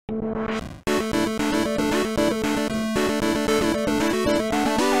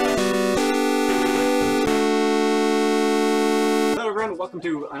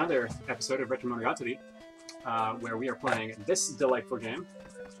welcome to another episode of Retro Monogatari, where we are playing this delightful game.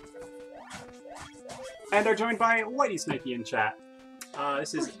 And are joined by Whitey Snakey in chat.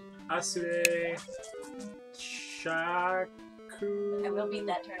 This is Asure Shaku... I will beat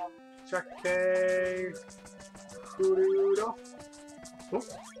that turtle. Shake... Kururo? Oh?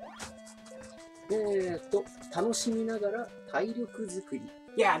 楽しみながら体力づくり。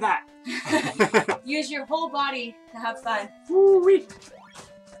 Yeah, that! Use your whole body to have fun. Woo-wee!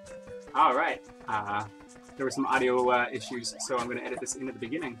 Alright, there were some audio issues, so I'm going to edit this in at the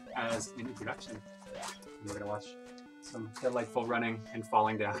beginning as an introduction. And we're going to watch some delightful running and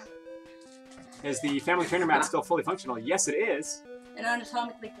falling down. Is the family trainer mat still fully functional? Yes, it is! And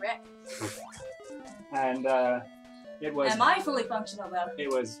anatomically correct. And it was... Am I fully functional though? It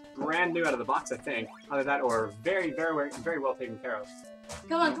was brand new out of the box, I think. Either that or very, very, very well taken care of.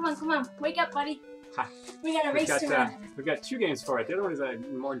 Come on, come on, come on. Wake up, buddy. Ha. We got a race to run. We've got 2 games for it. The other one is a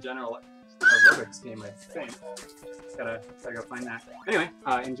more general aerobics game, I think. Gotta go find that. Anyway,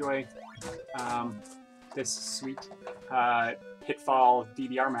 enjoy this sweet Pitfall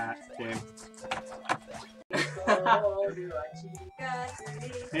DDR mat game.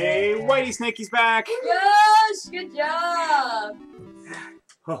 Hey, Whitey Snakey's back! Yes! Good job!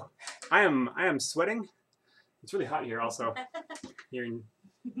 Oh, I am sweating. It's really hot here also. Here in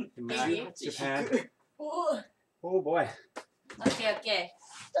Japan. Oh boy. Okay, okay.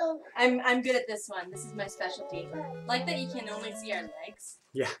 I'm good at this one. This is my specialty. Like that you can only see our legs.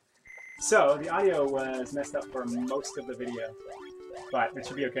 Yeah. So, the audio was messed up for most of the video. But it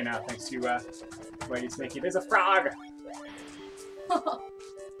should be okay now, thanks to Whitey Snakey. There's a frog! Ow,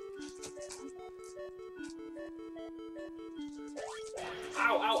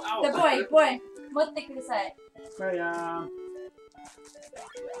 ow, ow! The boy! 持ってください。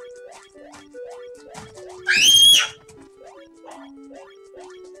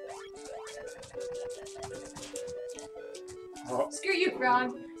Oh. Screw you,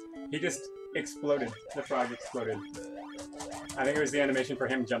 frog! He just exploded. The frog exploded. I think it was the animation for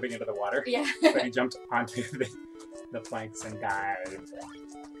him jumping into the water. Yeah. But he jumped onto the planks and died.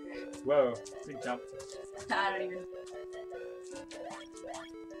 Whoa, big jump. I don't even...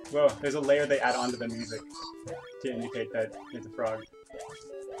 Whoa, there's a layer they add onto the music to indicate that it's a frog.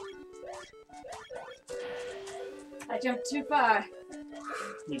 I jumped too far.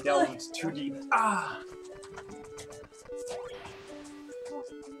 You delved too deep. Ah!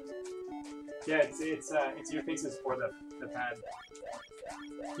 Yeah, it's your faces for the pad.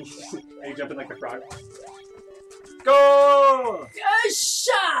 Are you jumping like a frog? Go! Gosh!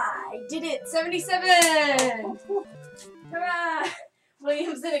 I did it! 77! Hurrah!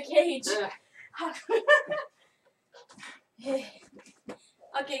 William's in a cage.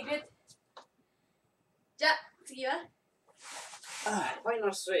 Okay, good. じゃあ、次はファイナ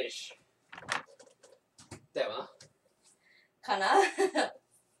ルステージ。だよな。かな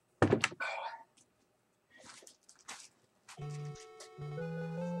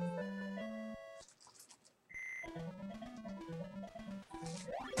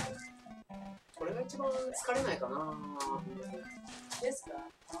これが一番疲れないかな。ですか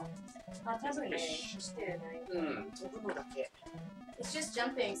あ、多分ね、してない。うん、飛ぶのだけ。It's just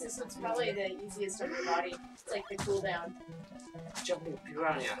jumping, so this one's probably the easiest on your body. It's like the cooldown. Jumping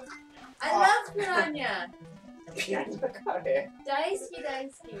piranha. I love piranha! ピラニアかあれ。大好き大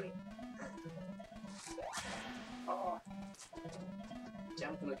好き。ジ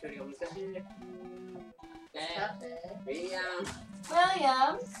ャンプの距離が難しいね。Stop it. いいやん。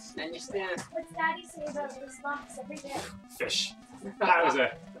William! 何してん What's Daddy say about this box every day? Fish. That was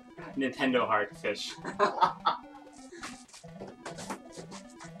a Nintendo heart fish.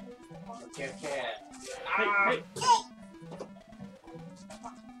 Okay, okay. Hey.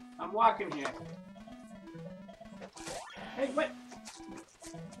 I'm walking here. Hey, what?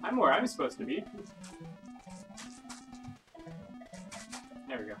 I'm where I'm supposed to be.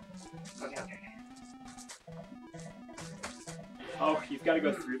 There we go. Okay, okay. Oh, you've got to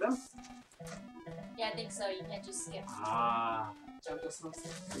go through them? Yeah, I think so. You can't just skip. Ah. ちゃんとその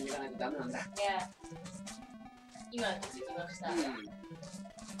進みがないとダメなんだ。Yeah. 今気づきました。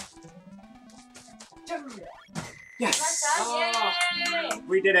Yes! Yay!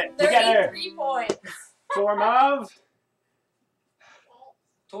 We did it together! 33 points! Form of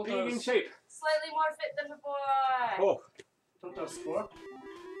Total being in shape. Slightly more fit than before! Oh. Total score?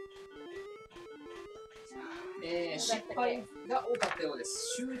 失敗が多かったようで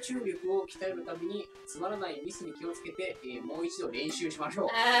す。集中力を鍛えるためにつまらないミスに気をつけて、もう一度練習しましょう。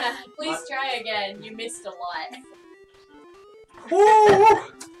Please try again. You missed a lot. Woo!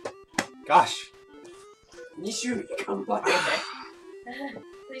 Gosh. 2周頑張れ。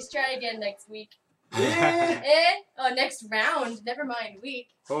Please try again next week.えOh, next round. Never mind, week.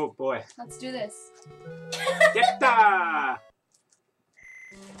 Oh boy. Let's do this. Getta!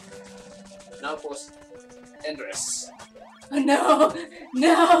 Now post endless. Oh no!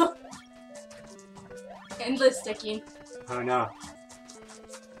 No! Endless sticking. Oh no.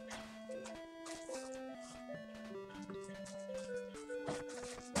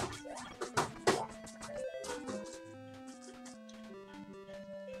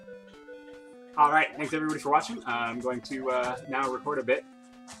 Alright, thanks everybody for watching. I'm going to now record a bit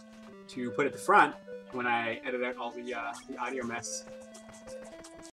to put at the front when I edit out all the audio mess